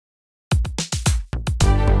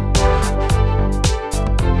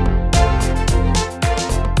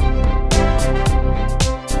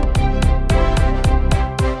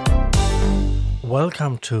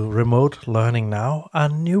welcome to Remote Learning Now, a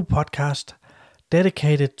new podcast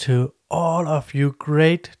dedicated to all of you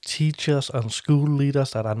great teachers and school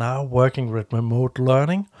leaders that are now working with remote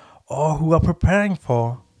learning or who are preparing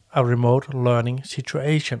for a remote learning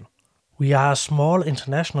situation. We are a small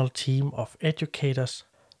international team of educators,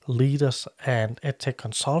 leaders, and edtech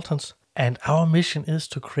consultants, and our mission is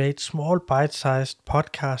to create small bite-sized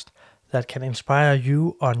podcasts that can inspire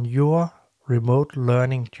you on your remote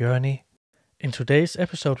learning journey. In today's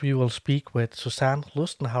episode, we will speak with Suzanne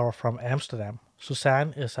Lustenhauer from Amsterdam.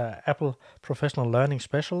 Suzanne is an Apple professional learning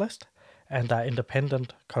specialist and an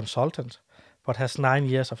independent consultant, but has 9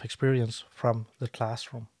 years of experience from the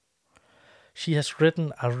classroom. She has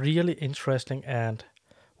written a really interesting and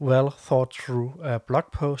well thought through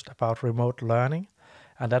blog post about remote learning,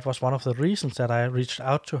 and that was one of the reasons that I reached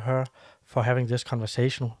out to her for having this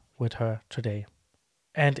conversation with her today.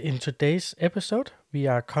 And in today's episode, we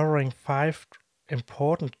are covering 5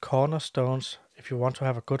 important cornerstones if you want to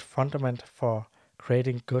have a good fundament for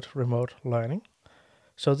creating good remote learning.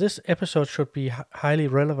 So this episode should be highly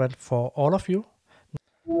relevant for all of you.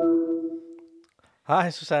 Hi,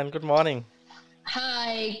 Suzanne. Good morning.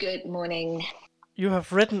 Hi, good morning. You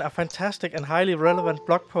have written a fantastic and highly relevant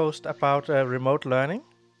blog post about remote learning.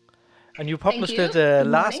 And you published it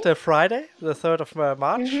last Friday, the 3rd of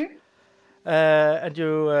March. Mm-hmm. And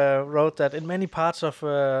you wrote that in many parts of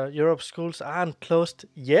Europe, schools aren't closed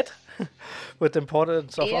yet, with the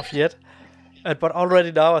importance of yet. But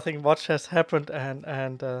already now, I think much has happened,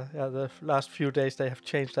 and the last few days they have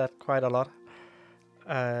changed that quite a lot.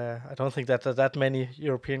 I don't think that that many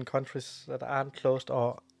European countries that aren't closed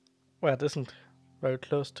or where it isn't very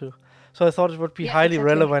close to. So I thought it would be highly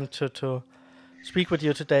relevant to speak with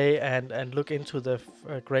you today and look into the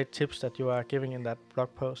great tips that you are giving in that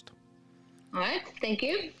blog post. All right, thank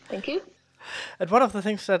you. And one of the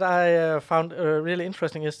things that I found really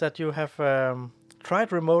interesting is that you have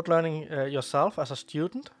tried remote learning yourself as a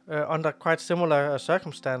student under quite similar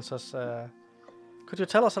circumstances. Could you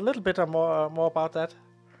tell us a little bit more about that?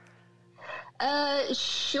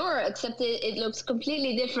 Sure, except it looks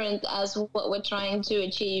completely different as what we're trying to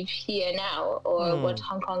achieve here now, or what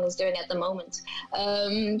Hong Kong is doing at the moment.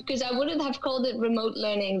 Because I wouldn't have called it remote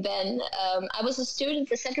learning then. I was a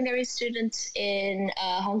secondary student in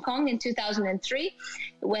Hong Kong in 2003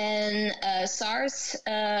 when SARS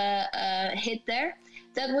hit there.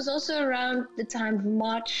 That was also around the time of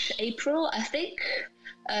March, April, I think.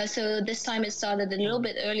 So this time it started a little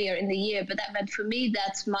bit earlier in the year, but that meant for me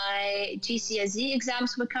that my GCSE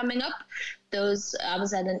exams were coming up. I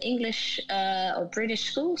was at an English or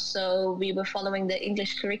British school, so we were following the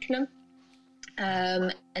English curriculum.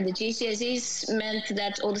 And the GCSEs meant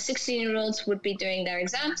that all the 16-year-olds would be doing their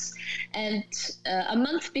exams. And a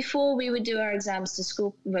month before we would do our exams, the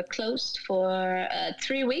school were closed for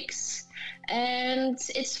 3 weeks. And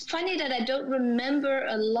it's funny that I don't remember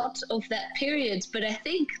a lot of that period, but I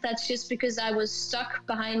think that's just because I was stuck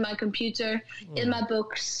behind my computer in my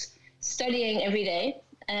books, studying every day.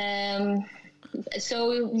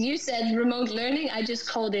 So you said remote learning, I just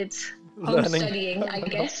called it home studying, I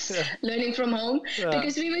guess, learning from home,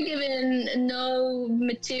 because we were given no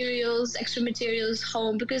extra materials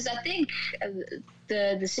home, because I think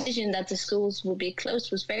the decision that the schools will be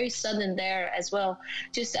closed was very sudden there as well,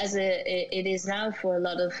 just as it is now for a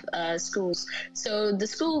lot of schools. So the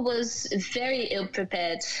school was very ill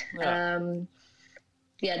prepared. There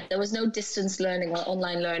was no distance learning or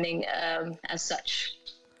online learning as such.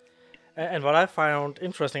 And what I found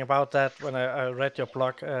interesting about that when I read your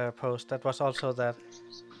blog post, that was also that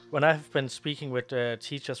when I've been speaking with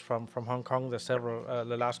teachers from Hong Kong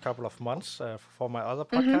the last couple of months for my other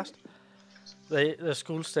podcast, the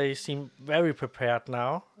schools, they seem very prepared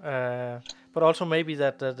now, but also maybe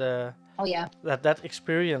that that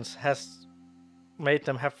experience has made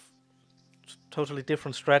them have totally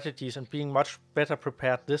different strategies and being much better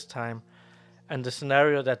prepared this time. And the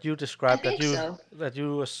scenario that you described, that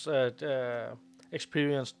you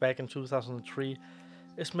experienced back in 2003,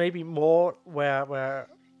 is maybe more where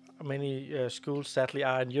many schools sadly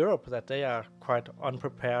are in Europe, that they are quite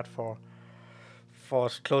unprepared for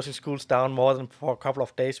closing schools down more than for a couple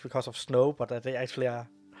of days because of snow, but that they actually are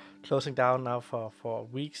closing down now for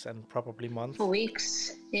weeks and probably months. For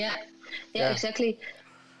weeks, yeah, exactly.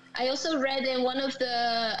 I also read in one of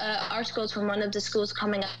the articles from one of the schools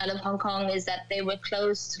coming out of Hong Kong is that they were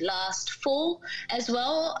closed last fall as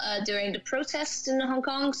well during the protests in Hong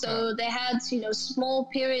Kong. So they had, small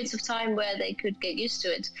periods of time where they could get used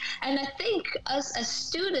to it. And I think us as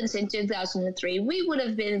students in 2003, we would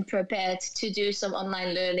have been prepared to do some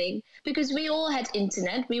online learning because we all had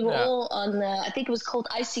internet. We were all on, I think it was called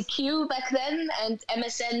ICQ back then, and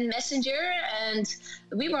MSN Messenger, and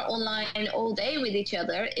we were online all day with each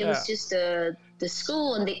other. It was just the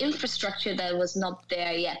school and the infrastructure that was not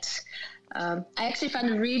there yet. I actually found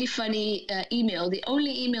a really funny email, the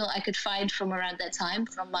only email I could find from around that time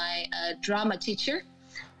from my drama teacher.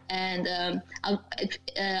 And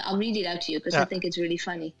I'll read it out to you because I think it's really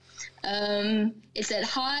funny. It said,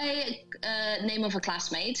 "Hi, name of a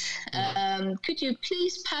classmate. Could you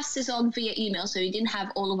please pass this on via email?" So you didn't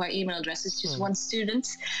have all of our email addresses, just one student.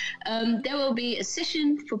 "There will be a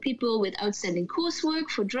session for people with outstanding coursework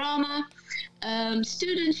for drama.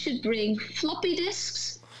 Students should bring floppy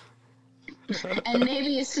disks and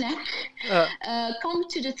maybe a snack. Come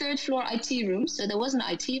to the third floor IT room." So there was an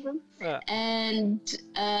IT room. And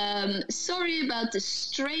sorry about the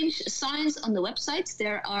strange signs on the website.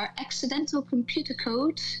 There are accidental computer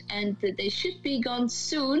code and they should be gone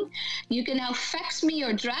soon. You can now fax me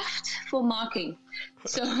your draft for marking.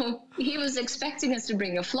 So he was expecting us to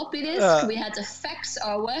bring a floppy disk. We had to fax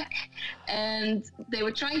our work, and they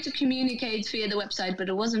were trying to communicate via the website, but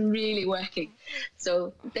it wasn't really working.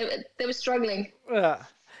 So they were struggling. Yeah,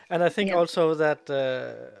 and I think also that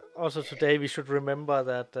also today we should remember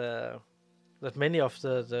that that many of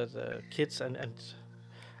the kids and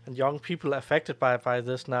young people affected by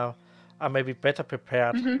this now are maybe better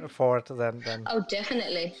prepared for it than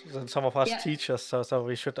definitely than some of us teachers. So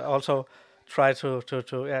we should also try to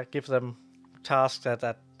give them tasks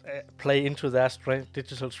that play into their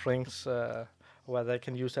digital strengths, where they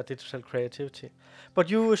can use their digital creativity. But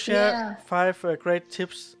you share 5 great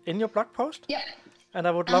tips in your blog post, and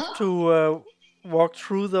I would love to walk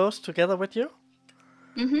through those together with you.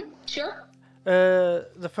 Sure.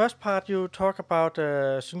 The first part you talk about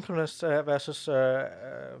synchronous versus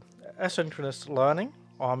asynchronous learning,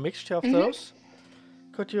 or a mixture of those.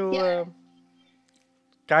 Could you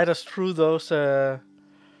guide us through those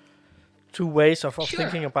 2 ways of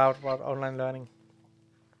thinking about online learning?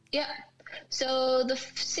 Yeah. So the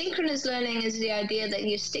synchronous learning is the idea that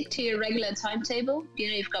you stick to your regular timetable.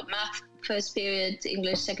 You've got math first period,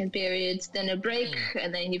 English second period, then a break,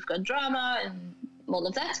 and then you've got drama and all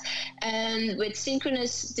of that. And with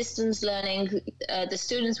synchronous distance learning, the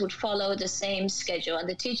students would follow the same schedule, and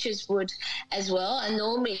the teachers would as well. And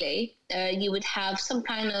normally you would have some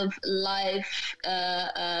kind of live,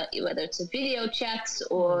 whether it's a video chat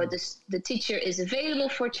or the teacher is available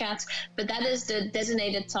for chat, but that is the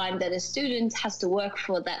designated time that a student has to work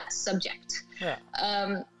for that subject.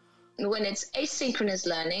 When it's asynchronous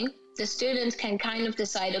learning, the student can kind of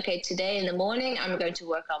decide, okay, today in the morning I'm going to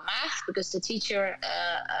work on math because the teacher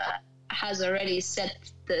has already set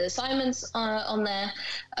the assignments on there,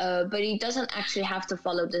 but he doesn't actually have to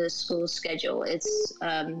follow the school schedule. It's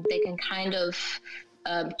they can kind of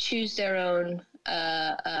choose their own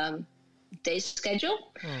day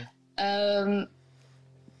schedule. And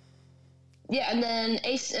then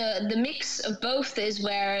the mix of both is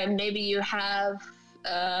where maybe you have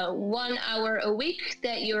 1 hour a week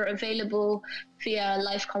that you're available via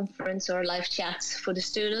live conference or live chat for the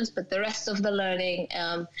students, but the rest of the learning,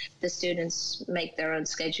 the students make their own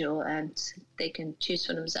schedule and they can choose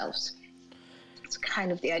for themselves. It's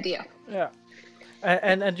kind of the idea. Yeah.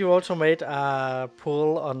 And you also made a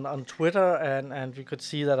poll on Twitter, and we could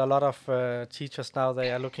see that a lot of teachers now, they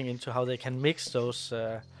are looking into how they can mix those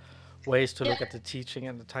ways to look at the teaching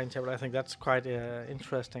and the timetable. I think that's quite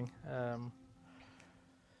interesting.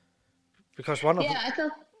 Because one of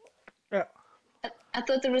I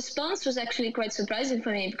thought the response was actually quite surprising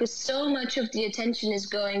for me, because so much of the attention is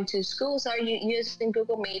going to schools are using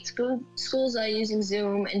Google Meet, schools are using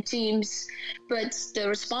Zoom and Teams, but the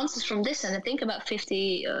responses from this, and I think about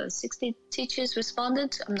 50, 60 teachers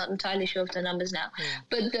responded. I'm not entirely sure of the numbers now,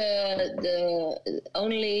 but the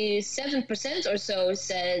only 7% or so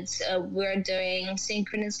said we're doing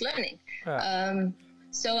synchronous learning.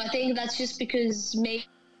 So I think that's just because maybe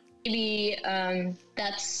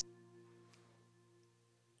that's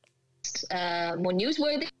more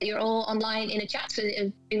newsworthy. You're all online in a chat, so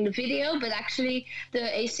in the video, but actually the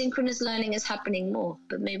asynchronous learning is happening more.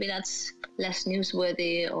 But maybe that's less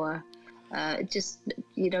newsworthy, or just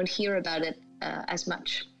you don't hear about it as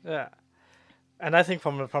much. Yeah, and I think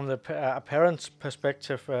from the parent's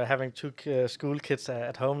perspective, having 2 school kids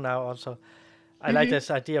at home now, also, I like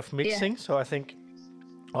this idea of mixing. So I think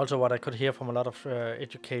Also, what I could hear from a lot of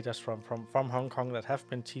educators from Hong Kong that have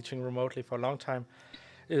been teaching remotely for a long time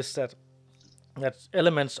is that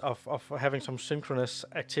elements of having some synchronous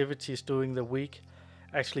activities during the week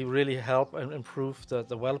actually really help and improve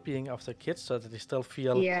the well-being of the kids, so that they still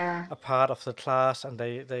feel Yeah. a part of the class, and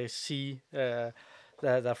they see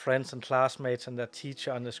their friends and classmates and their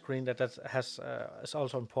teacher on the screen. That is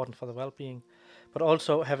also important for the well-being. But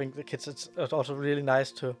also having the kids, it's also really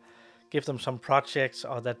nice to give them some projects,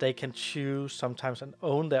 or that they can choose sometimes and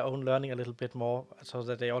own their own learning a little bit more, so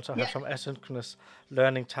that they also have some asynchronous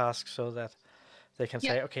learning tasks, so that they can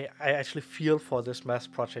say, okay, I actually feel for this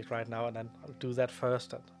math project right now, and then I'll do that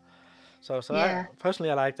first. And so I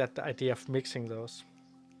personally, I like that idea of mixing those.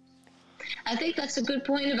 I think that's a good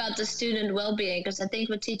point about the student well-being, because I think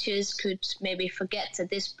what teachers could maybe forget at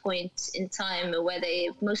this point in time, where they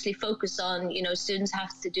mostly focus on, students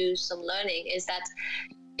have to do some learning, is that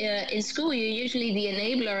in school, you're usually the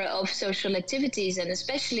enabler of social activities, and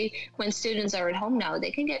especially when students are at home now, they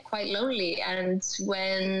can get quite lonely. And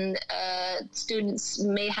when students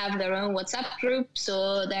may have their own WhatsApp groups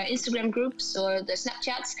or their Instagram groups or their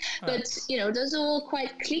Snapchats, but those are all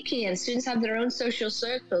quite cliquey, and students have their own social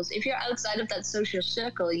circles. If you're outside of that social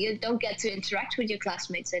circle, you don't get to interact with your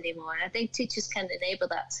classmates anymore. And I think teachers can enable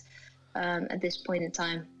that at this point in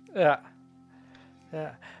time.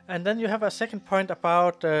 Yeah, and then you have a second point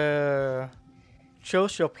about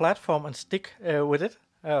choose your platform and stick with it,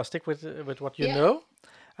 stick with what you know.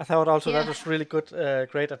 I thought also that was really good,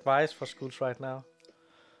 great advice for schools right now.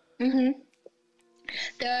 Mm-hmm.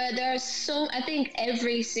 There are I think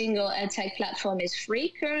every single edtech platform is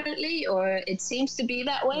free currently, or it seems to be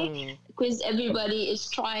that way, because everybody is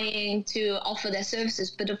trying to offer their services.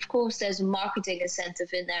 But of course, there's a marketing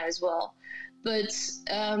incentive in there as well. But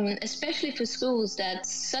especially for schools that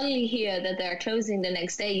suddenly hear that they're closing the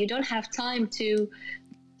next day, you don't have time to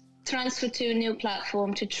transfer to a new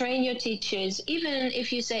platform, to train your teachers. Even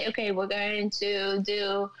if you say, okay, we're going to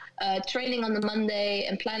do training on the Monday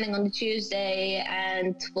and planning on the Tuesday,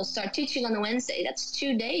 and we'll start teaching on the Wednesday, that's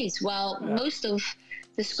 2 days. While most of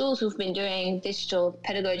the schools who've been doing digital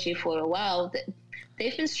pedagogy for a while,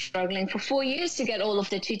 they've been struggling for 4 years to get all of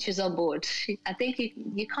their teachers on board. I think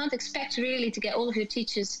you can't expect really to get all of your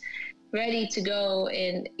teachers ready to go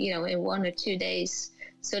in 1 or 2 days.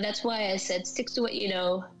 So that's why I said stick to what you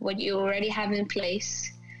know, what you already have in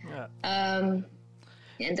place. And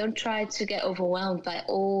don't try to get overwhelmed by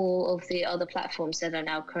all of the other platforms that are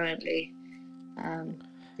now currently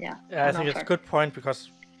I think it's a good point, because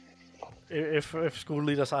if school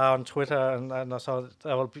leaders are on Twitter and so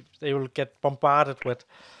they will get bombarded with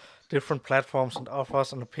different platforms and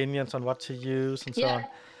offers and opinions on what to use and so on.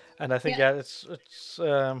 And I think it's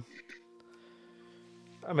a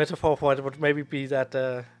metaphor for it would maybe be that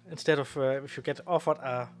instead of if you get offered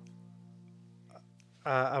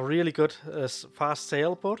a really good fast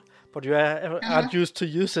sailboat, but you aren't used to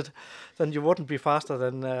use it, then you wouldn't be faster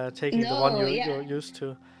than taking the one you're used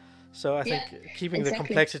to. So I think keeping the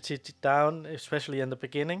complexity down, especially in the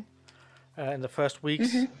beginning, in the first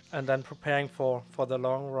weeks, and then preparing for the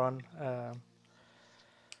long run,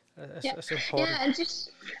 is important. Yeah, and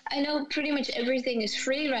I know pretty much everything is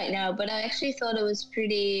free right now, but I actually thought it was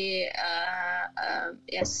pretty, I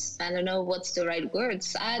don't know what's the right word,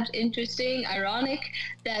 sad, interesting, ironic,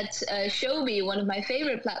 that Shobi, one of my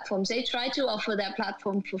favorite platforms, they tried to offer their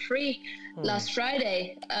platform for free last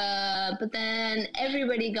Friday, but then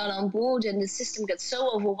everybody got on board and the system got so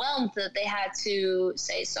overwhelmed that they had to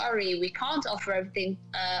say, sorry, we can't offer everything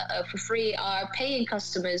for free. Our paying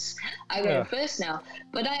customers are going first now.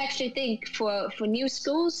 But I actually think for new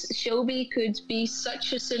schools, Shobi could be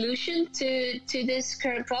such a solution to this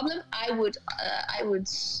current problem. I would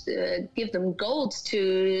give them gold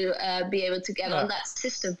to be able to get on that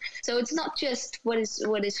system. So it's not just what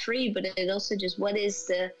is free, but it also just what is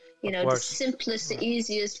the the simplest, the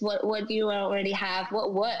easiest, what you already have,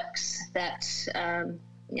 what works, that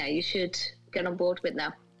you should get on board with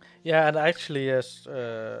now. Yeah, and I actually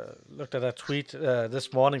looked at a tweet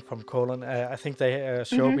this morning from Colin. I think they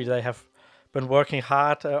Shobi, they have been working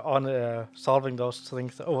hard on solving those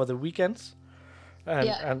things over the weekends.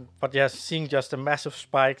 But seeing just a massive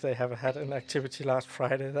spike they have had in activity last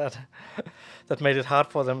Friday, that made it hard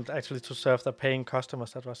for them actually to serve their paying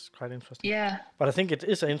customers. That was quite interesting. Yeah. But I think it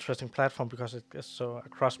is an interesting platform because it is so a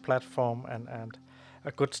cross-platform and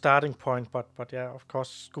a good starting point. But of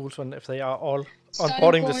course, schools, if they are all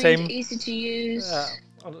onboarding the same, easy to use,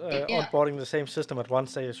 onboarding the same system at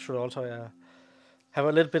once, they should also have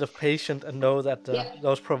a little bit of patience and know that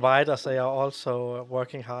those providers, they are also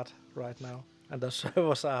working hard right now. And the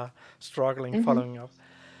servers are struggling following up.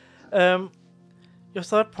 your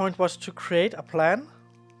third point was to create a plan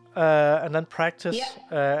and then practice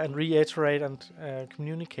and reiterate and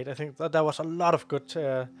communicate. I think that was a lot of good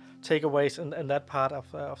takeaways in that part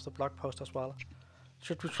of the blog post as well.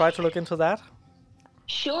 Should we try to look into that?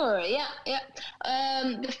 Sure. Yeah.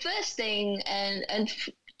 The first thing,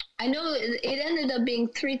 I know it ended up being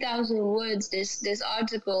 3,000 words. This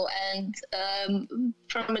article, and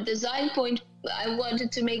from a design point, I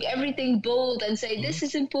wanted to make everything bold and say this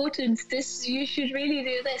is important. This you should really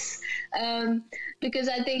do this, because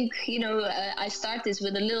I think I start this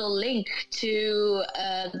with a little link to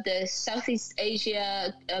the Southeast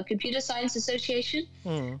Asia Computer Science Association,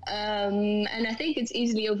 and I think it's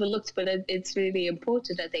easily overlooked, but it's really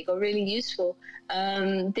important. I think, or really useful.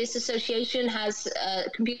 This association has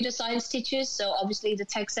computer science teachers, so obviously the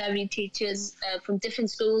tech-savvy teachers from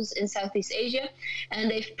different schools in Southeast Asia,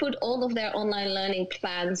 and they've put all of their online learning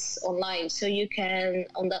plans online, so you can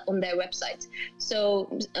on their website. So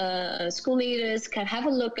school leaders can have a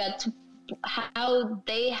look at how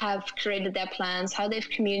they have created their plans, how they've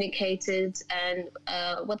communicated, and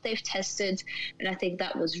what they've tested. And I think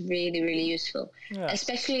that was really, really useful,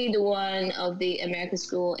 especially the one of the American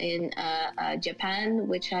school in Japan,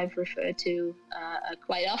 which I've referred to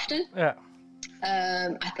quite often.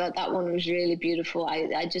 I thought that one was really beautiful.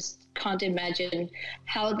 I just can't imagine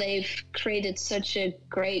how they've created such a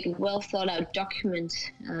great, well thought out document,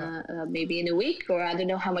 maybe in a week, or I don't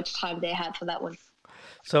know how much time they had for that one.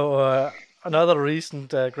 So another reason,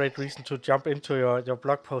 great reason to jump into your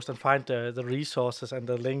blog post and find the resources and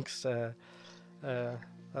the links.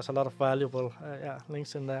 There's a lot of valuable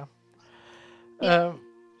links in there.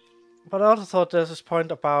 But I also thought there's this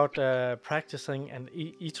point about practicing and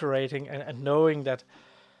iterating and knowing that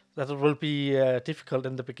it will be difficult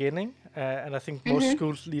in the beginning. And I think most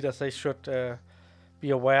school leaders, they should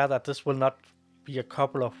be aware that this will not be a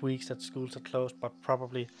couple of weeks that schools are closed, but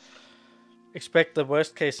probably expect the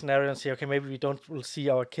worst case scenario and say, okay, maybe we'll see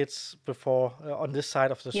our kids before on this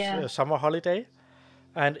side of the summer holiday.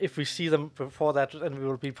 And if we see them before that, then we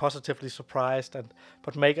will be positively surprised,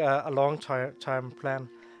 but make a long-term plan.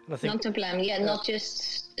 And I think long-term plan, not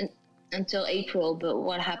just until April, but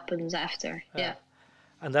what happens after.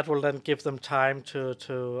 And that will then give them time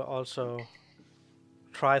to also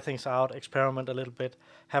try things out, experiment a little bit,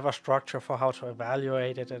 have a structure for how to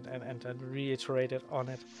evaluate it and reiterate it on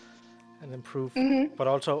it and improve. But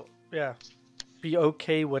also, be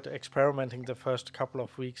okay with experimenting the first couple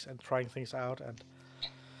of weeks and trying things out and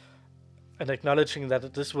acknowledging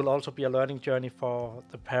that this will also be a learning journey for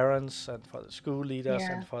the parents and for the school leaders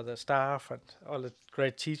and for the staff and all the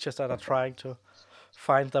great teachers that are trying to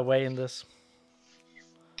find their way in this.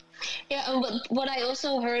 But what I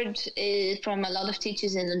also heard is from a lot of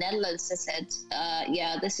teachers in the Netherlands that said,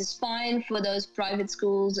 this is fine for those private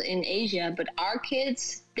schools in Asia, but our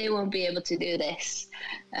kids, they won't be able to do this.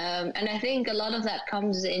 And I think a lot of that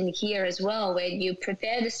comes in here as well, where you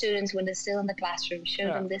prepare the students when they're still in the classroom, show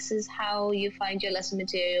them this is how you find your lesson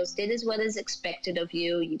materials, this is what is expected of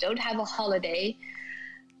you, you don't have a holiday,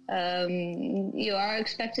 you are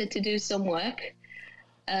expected to do some work.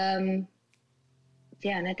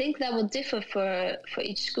 And I think that will differ for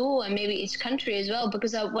each school and maybe each country as well,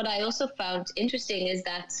 because what I also found interesting is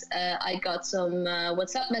that I got some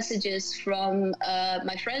WhatsApp messages from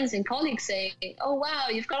my friends and colleagues saying, oh, wow,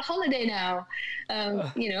 you've got a holiday now.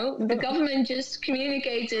 The government just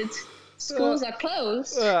communicated schools are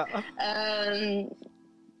closed.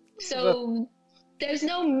 So there's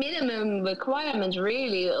no minimum requirement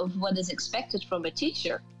really of what is expected from a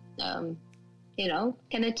teacher. Can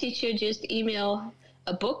a teacher just email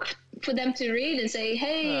a book for them to read and say,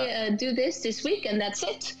 hey, do this week, and that's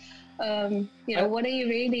it? What are you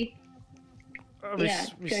really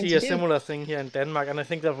we see a similar thing here in Denmark, and I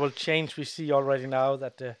think that will change. We see already now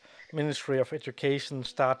that the Ministry of Education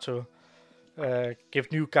start to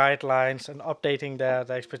give new guidelines and updating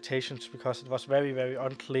their expectations, because it was very, very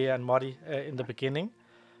unclear and muddy in the beginning,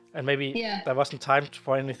 and maybe there wasn't time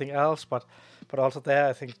for anything else, but also there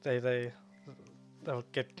I think they'll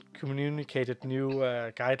get communicated new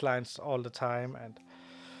guidelines all the time, and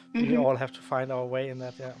we all have to find our way in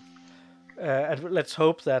that. And let's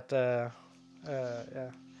hope that.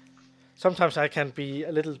 Sometimes I can be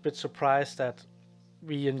a little bit surprised that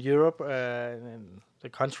we in Europe, in the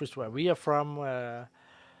countries where we are from,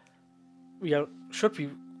 should be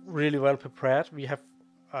really well prepared. We have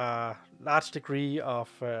a large degree of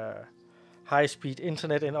high-speed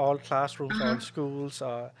internet in all classrooms, all schools.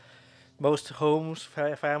 Most homes,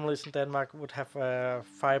 families in Denmark would have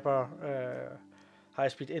fiber,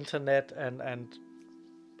 high-speed internet, and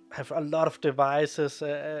have a lot of devices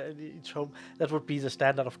in each home. That would be the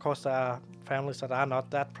standard. Of course, there are families that are not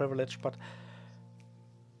that privileged, but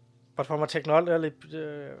from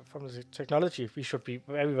the technology, we should be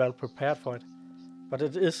very well prepared for it. But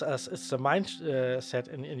it is as it's the mindset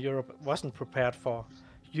in Europe wasn't prepared for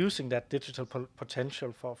using that digital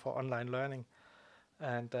potential for online learning,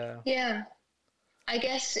 and Yeah. I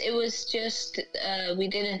guess it was just we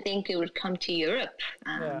didn't think it would come to Europe,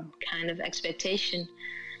 yeah, kind of expectation,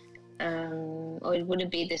 or it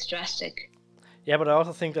wouldn't be this drastic. yeah. But I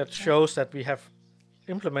also think that shows that we have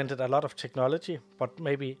implemented a lot of technology, but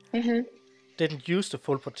maybe didn't use the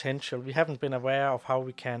full potential. We haven't been aware of how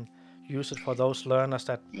we can use it for those learners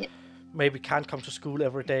that Yeah. maybe can't come to school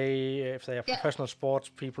every day if they are Yeah. professional sports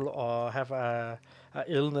people or have a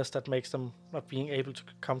illness that makes them not being able to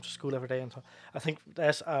come to school every day. And so I think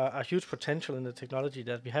there's a huge potential in the technology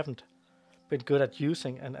that we haven't been good at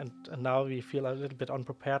using, and now we feel a little bit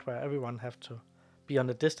unprepared where everyone have to be on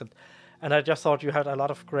a distance. And I just thought you had a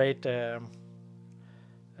lot of great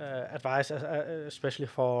advice, especially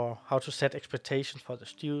for how to set expectations for the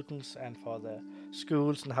students and for the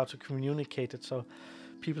schools and how to communicate it. So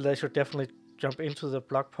people, they should definitely jump into the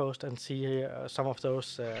blog post and see some of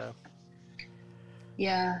those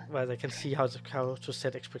Yeah. where they can see how to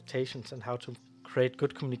set expectations and how to create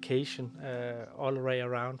good communication all the way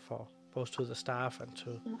around for both to the staff and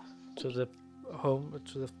to the home,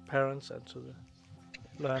 to the parents and to the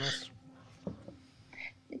learners.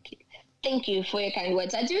 Thank you for your kind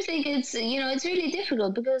words. I do think it's really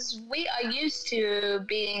difficult because we are used to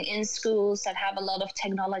being in schools that have a lot of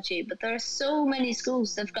technology, but there are so many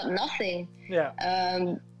schools that've got nothing. Yeah.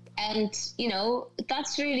 And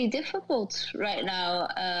that's really difficult right now,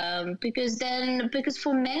 because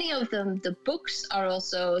for many of them the books are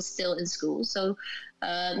also still in school, so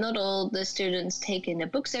not all the students take in their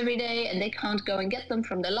books every day, and they can't go and get them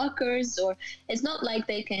from the lockers, or it's not like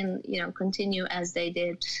they can continue as they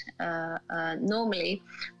did normally.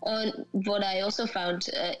 What I also found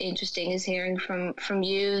interesting is hearing from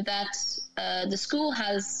you that the school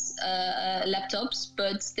has laptops,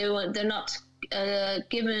 but they're not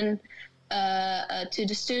given to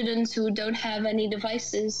the students who don't have any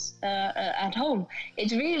devices at home.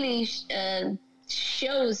 It really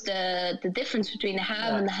shows the difference between the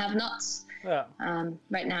have and the have-nots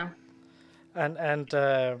right now. And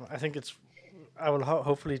I think I will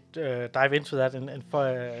hopefully dive into that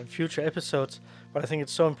in future episodes. But I think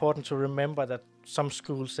it's so important to remember that some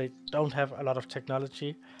schools, they don't have a lot of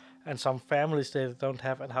technology, and some families, they don't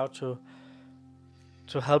have, and how to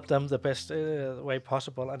help them the best way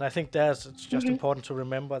possible. And I think it's just important to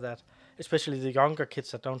remember that, especially the younger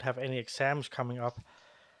kids that don't have any exams coming up,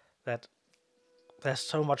 that there's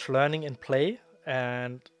so much learning in play,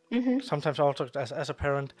 and sometimes also as a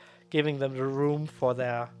parent, giving them the room for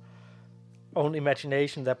their own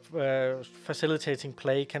imagination, that facilitating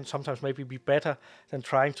play can sometimes maybe be better than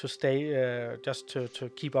trying to stay just to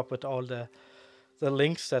keep up with all the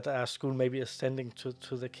links that our school maybe is sending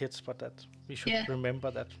to the kids. But that we should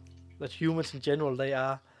remember that humans in general, they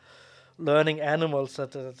are learning animals,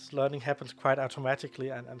 that learning happens quite automatically,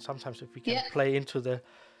 and sometimes if we can play into the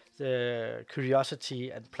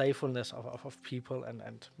curiosity and playfulness of people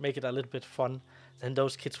and make it a little bit fun, then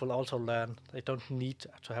those kids will also learn. They don't need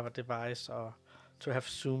to have a device or to have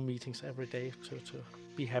Zoom meetings every day to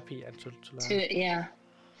be happy and to learn.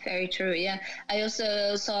 Very true. Yeah, I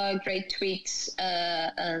also saw a great tweet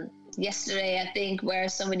yesterday, I think, where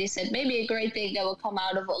somebody said maybe a great thing that will come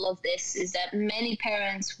out of all of this is that many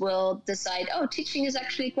parents will decide, teaching is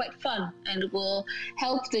actually quite fun, and it will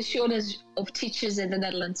help the shortage of teachers in the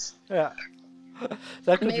Netherlands. Yeah,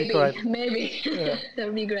 that could be great. Maybe that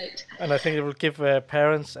would be great. And I think it will give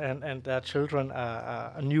parents and their children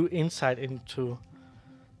a new insight into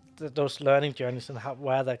those learning journeys and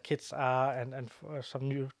where their kids are, and some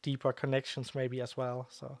new deeper connections maybe as well.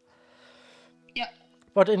 So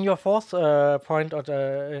but in your fourth point, or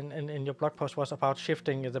in your blog post, was about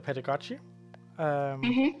shifting the pedagogy,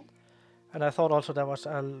 and I thought also there was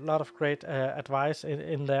a lot of great advice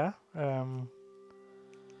in there.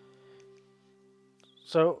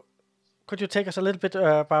 So could you take us a little bit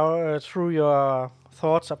about through your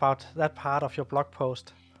thoughts about that part of your blog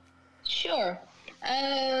post? Sure.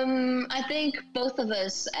 I think both of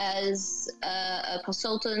us as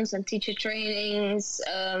consultants and teacher trainings,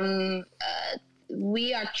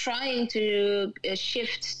 we are trying to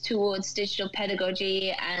shift towards digital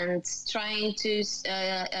pedagogy and trying to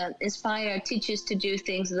inspire teachers to do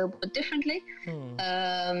things a little bit differently,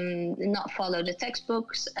 not follow the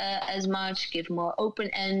textbooks as much, give more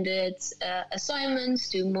open-ended assignments,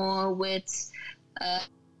 do more with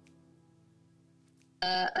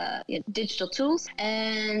digital tools.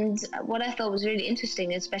 And what I thought was really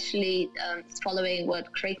interesting, especially following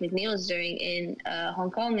what Craig McNeil is doing in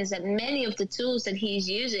Hong Kong, is that many of the tools that he's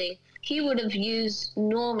using, he would have used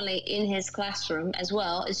normally in his classroom as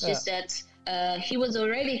well. It's just that he was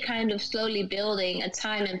already kind of slowly building a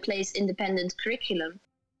time and place independent curriculum.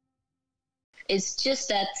 It's just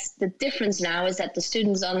that the difference now is that the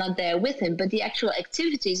students are not there with him, but the actual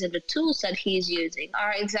activities and the tools that he is using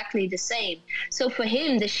are exactly the same. So for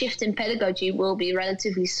him, the shift in pedagogy will be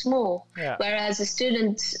relatively small, whereas a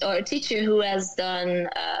student or a teacher who has done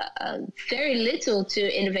very little to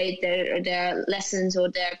innovate their lessons or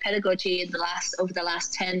their pedagogy over the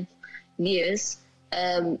last 10 years,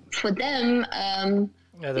 for them,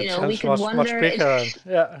 we could wonder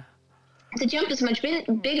if the jump is much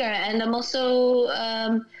bigger, and I'm also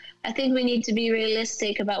I think we need to be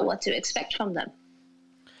realistic about what to expect from them.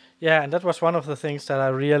 Yeah, and that was one of the things that I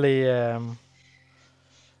really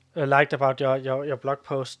liked about your blog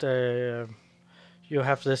post. You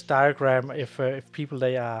have this diagram if people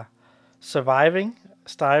they are surviving,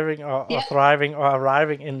 striving, or thriving, or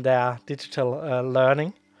arriving in their digital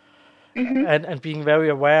learning, and being very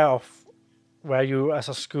aware of where you as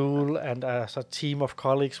a school and as a team of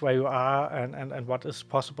colleagues where you are and what is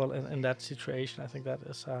possible in that situation. I think that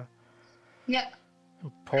is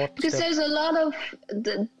important because step. There's a lot of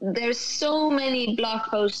there's so many blog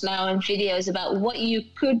posts now and videos about what you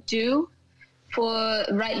could do for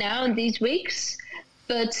right now in these weeks,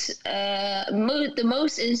 but the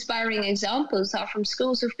most inspiring examples are from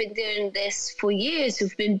schools who've been doing this for years,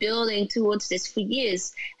 who've been building towards this for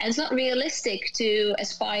years, and it's not realistic to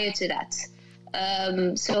aspire to that.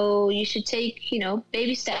 So you should take,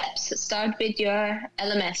 baby steps. Start with your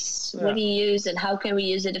LMS. What do you use and how can we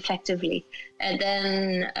use it effectively? And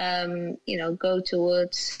then, go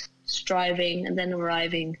towards striving and then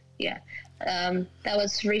arriving. Yeah. That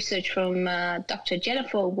was research from Dr.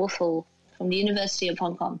 Jennifer Woelfel from the University of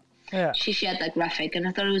Hong Kong. Yeah. She shared that graphic and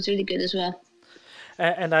I thought it was really good as well.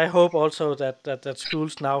 And I hope also that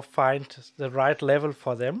schools now find the right level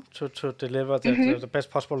for them to deliver the best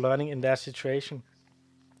possible learning in their situation.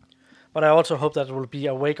 But I also hope that it will be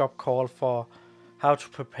a wake-up call for how to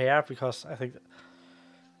prepare, because I think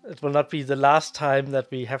it will not be the last time that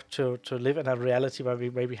we have to live in a reality where we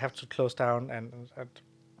maybe have to close down.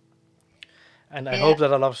 And I hope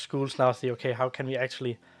that a lot of schools now see, okay, how can we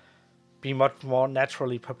actually be much more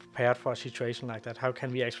naturally prepared for a situation like that? How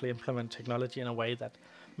can we actually implement technology in a way that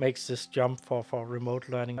makes this jump for remote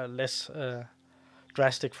learning less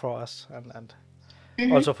drastic for us and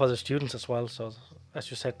also for the students as well? So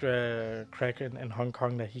as you said, Craig in Hong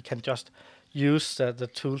Kong, that he can just use the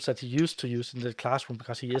tools that he used to use in the classroom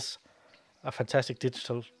because he is a fantastic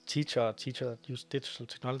digital teacher, a teacher that uses digital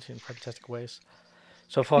technology in fantastic ways.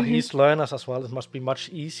 So for his learners as well, it must be much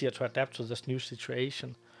easier to adapt to this new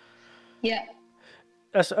situation. Yeah.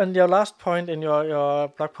 And your last point in your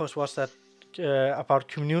blog post was that about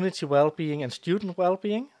community well-being and student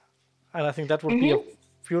well-being, and I think that would be a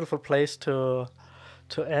beautiful place to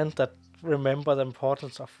end. That remember the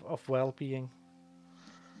importance of well-being.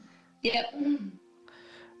 Yep.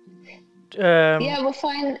 We'll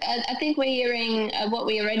find. I think we're hearing what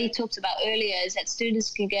we already talked about earlier is that students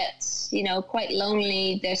can get, quite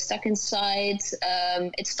lonely. They're stuck inside.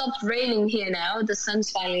 It stopped raining here now. The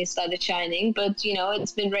sun's finally started shining, but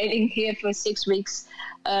it's been raining here for 6 weeks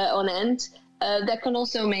on end. That can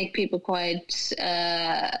also make people quite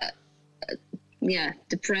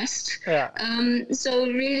depressed. So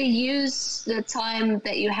really use the time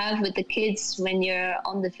that you have with the kids when you're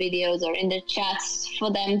on the videos or in the chats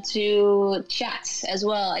for them to chat as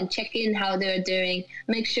well and check in how they're doing,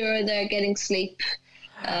 make sure they're getting sleep.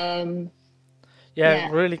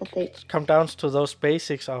 Really come down to those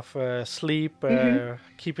basics of sleep,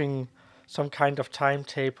 keeping some kind of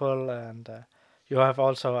timetable, and you have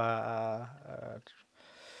also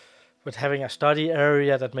with having a study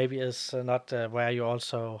area that maybe is not where you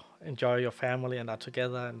also enjoy your family and are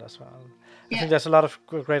together and as well. I think there's a lot of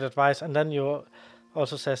great advice. And then you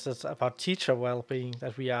also says it's about teacher well-being,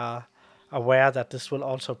 that we are aware that this will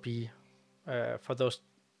also be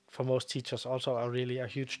for most teachers also a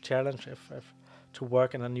huge challenge if to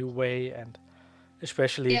work in a new way, and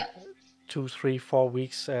especially 2, 3, 4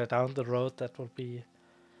 weeks down the road, there will be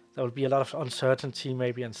a lot of uncertainty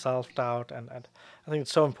maybe and self-doubt, and I think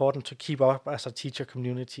it's so important to keep up as a teacher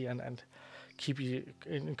community and keep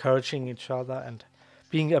encouraging each other and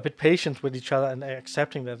being a bit patient with each other and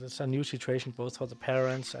accepting that it's a new situation both for the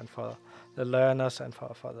parents and for the learners and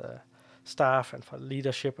for the staff and for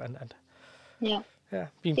leadership and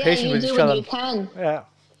being patient with each other. You can.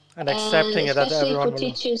 And accepting it that everyone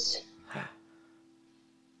especially for teachers.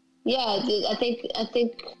 Yeah, I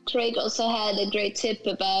think Craig also had a great tip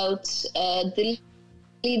about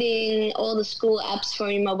deleting all the school apps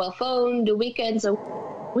from your mobile phone. The weekends are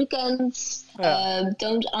weekends. Yeah.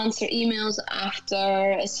 Don't answer emails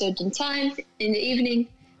after a certain time in the evening.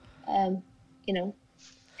 Um, you know,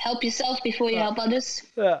 help yourself before you help others.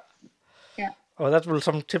 Yeah. Yeah. Oh, that will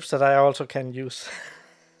some tips that I also can use.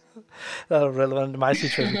 That are relevant in my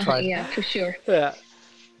situation. Tried. Yeah, for sure. Yeah.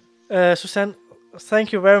 Susanne,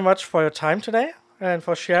 thank you very much for your time today and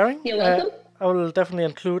for sharing. You're welcome. I will definitely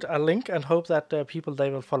include a link and hope that people they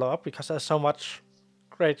will follow up because there's so much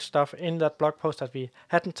great stuff in that blog post that we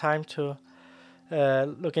hadn't time to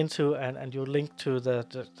look into, and you link to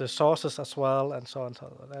the sources as well and so on.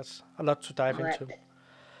 So that's a lot to dive All right. into. Thank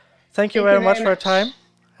you Thank you very much very for your much. time.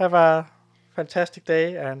 Have a fantastic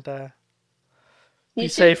day and be You too.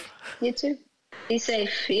 safe. You too. Be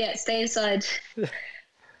safe. Yeah, stay inside.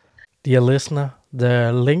 Dear listener,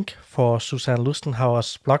 the link for Susanne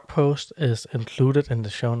Lustenhauer's blog post is included in the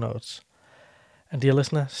show notes. And dear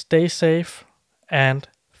listener, stay safe and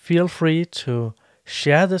feel free to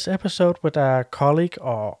share this episode with a colleague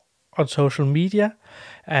or on social media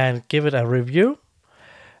and give it a review.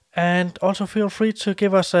 And also feel free to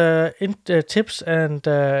give us tips and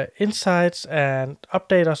insights and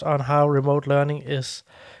update us on how remote learning is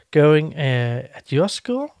going at your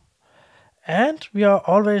school. And we are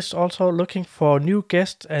always also looking for new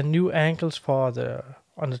guests and new angles on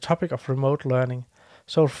the topic of remote learning.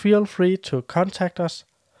 So feel free to contact us.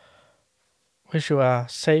 Wish you a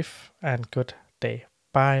safe and good day.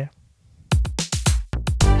 Bye.